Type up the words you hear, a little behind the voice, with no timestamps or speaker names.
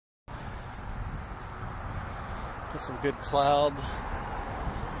Some good cloud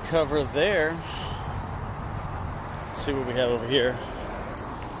cover there. Let's see what we have over here.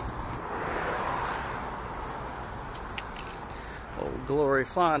 Old Glory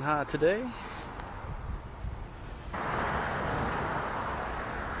flying high today.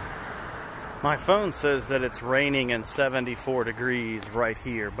 My phone says that it's raining and 74 degrees right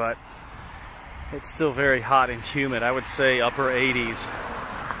here, but it's still very hot and humid. I would say upper 80s,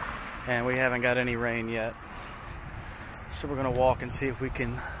 and we haven't got any rain yet. So we're gonna walk and see if we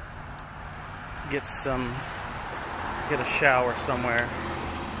can get a shower somewhere.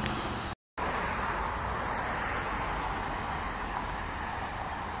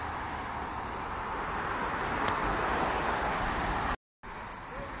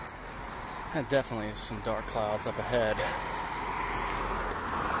 That definitely is some dark clouds up ahead.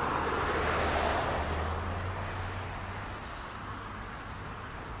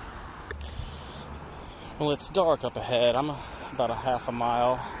 Well, it's dark up ahead. I'm about a half a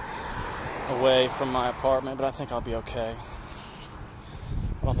mile away from my apartment, but I think I'll be okay.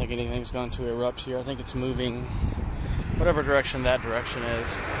 I don't think anything's going to erupt here. I think it's moving whatever direction that direction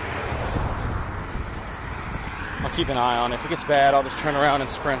is. I'll keep an eye on it. If it gets bad, I'll just turn around and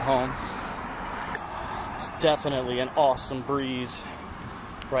sprint home. It's definitely an awesome breeze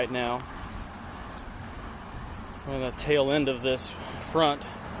right now. We're on the tail end of this front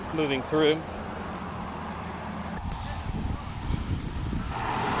moving through.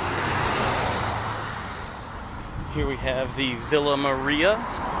 Here we have the Villa Maria,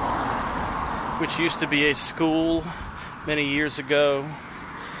 which used to be a school many years ago,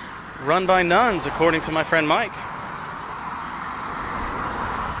 run by nuns, according to my friend Mike.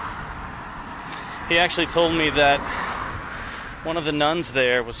 He actually told me that one of the nuns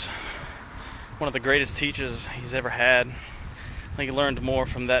there was one of the greatest teachers he's ever had. I think he learned more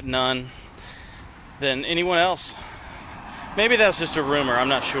from that nun than anyone else. Maybe that's just a rumor. I'm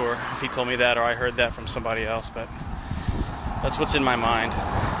not sure if he told me that or I heard that from somebody else, but that's what's in my mind.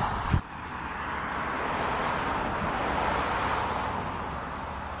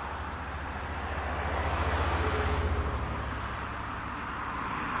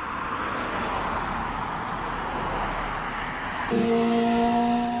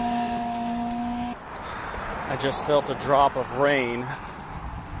 I just felt a drop of rain.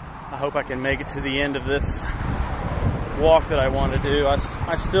 I hope I can make it to the end of this walk that I want to do.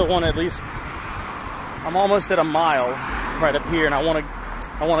 I still want to at least, I'm almost at a mile right up here, and I want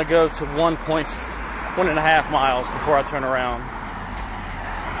to go to 1.5 miles before I turn around.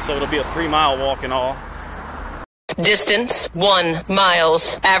 So it'll be a 3-mile walk in all. Distance 1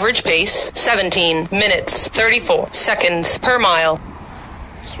 miles. Average pace 17 minutes 34 seconds per mile.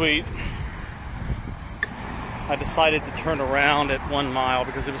 Sweet. I decided to turn around at 1 mile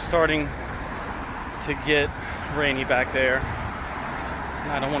because it was starting to get rainy back there.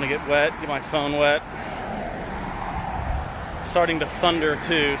 I don't want to get wet, get my phone wet. It's starting to thunder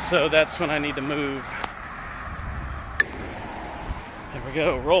too, so that's when I need to move. There we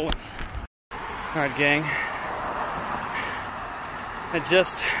go, rolling. Alright, gang. I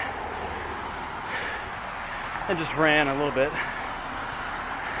just ran a little bit.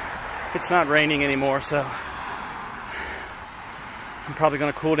 It's not raining anymore, so I'm probably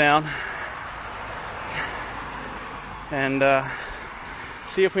going to cool down and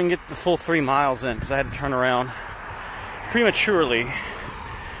see if we can get the full 3 miles in, because I had to turn around prematurely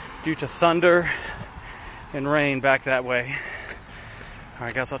due to thunder and rain back that way.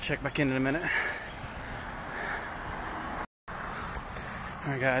 Alright guys, I'll check back in a minute.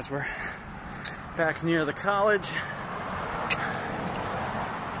 Alright guys, we're back near the college.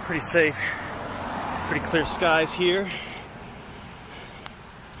 Pretty safe, pretty clear skies here.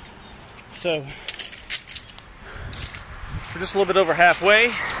 So we're just a little bit over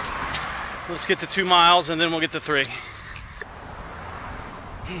halfway. Let's get to 2 miles and then we'll get to 3.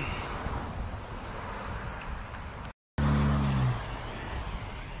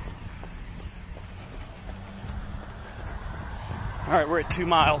 All right, we're at 2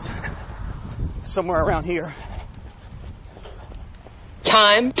 miles, somewhere around here.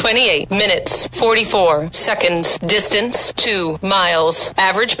 Time 28 minutes 44 seconds. Distance 2 miles.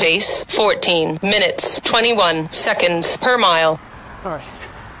 Average pace 14 minutes 21 seconds per mile. All right,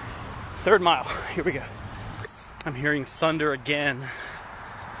 3rd mile. Here we go. I'm hearing thunder again,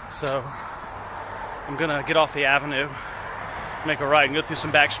 so I'm gonna get off the avenue, make a right, and go through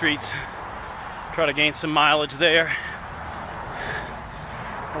some back streets. Try to gain some mileage there,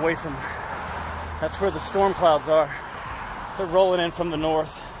 away from. That's where the storm clouds are. They're rolling in from the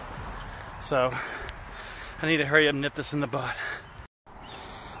north, so I need to hurry up and nip this in the bud.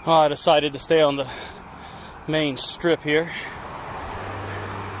 Well, I decided to stay on the main strip here.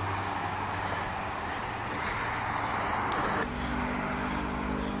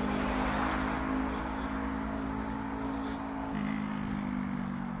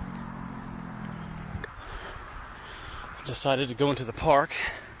 Decided to go into the park.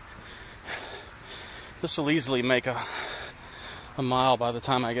 This will easily make a mile by the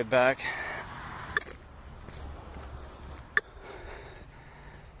time I get back.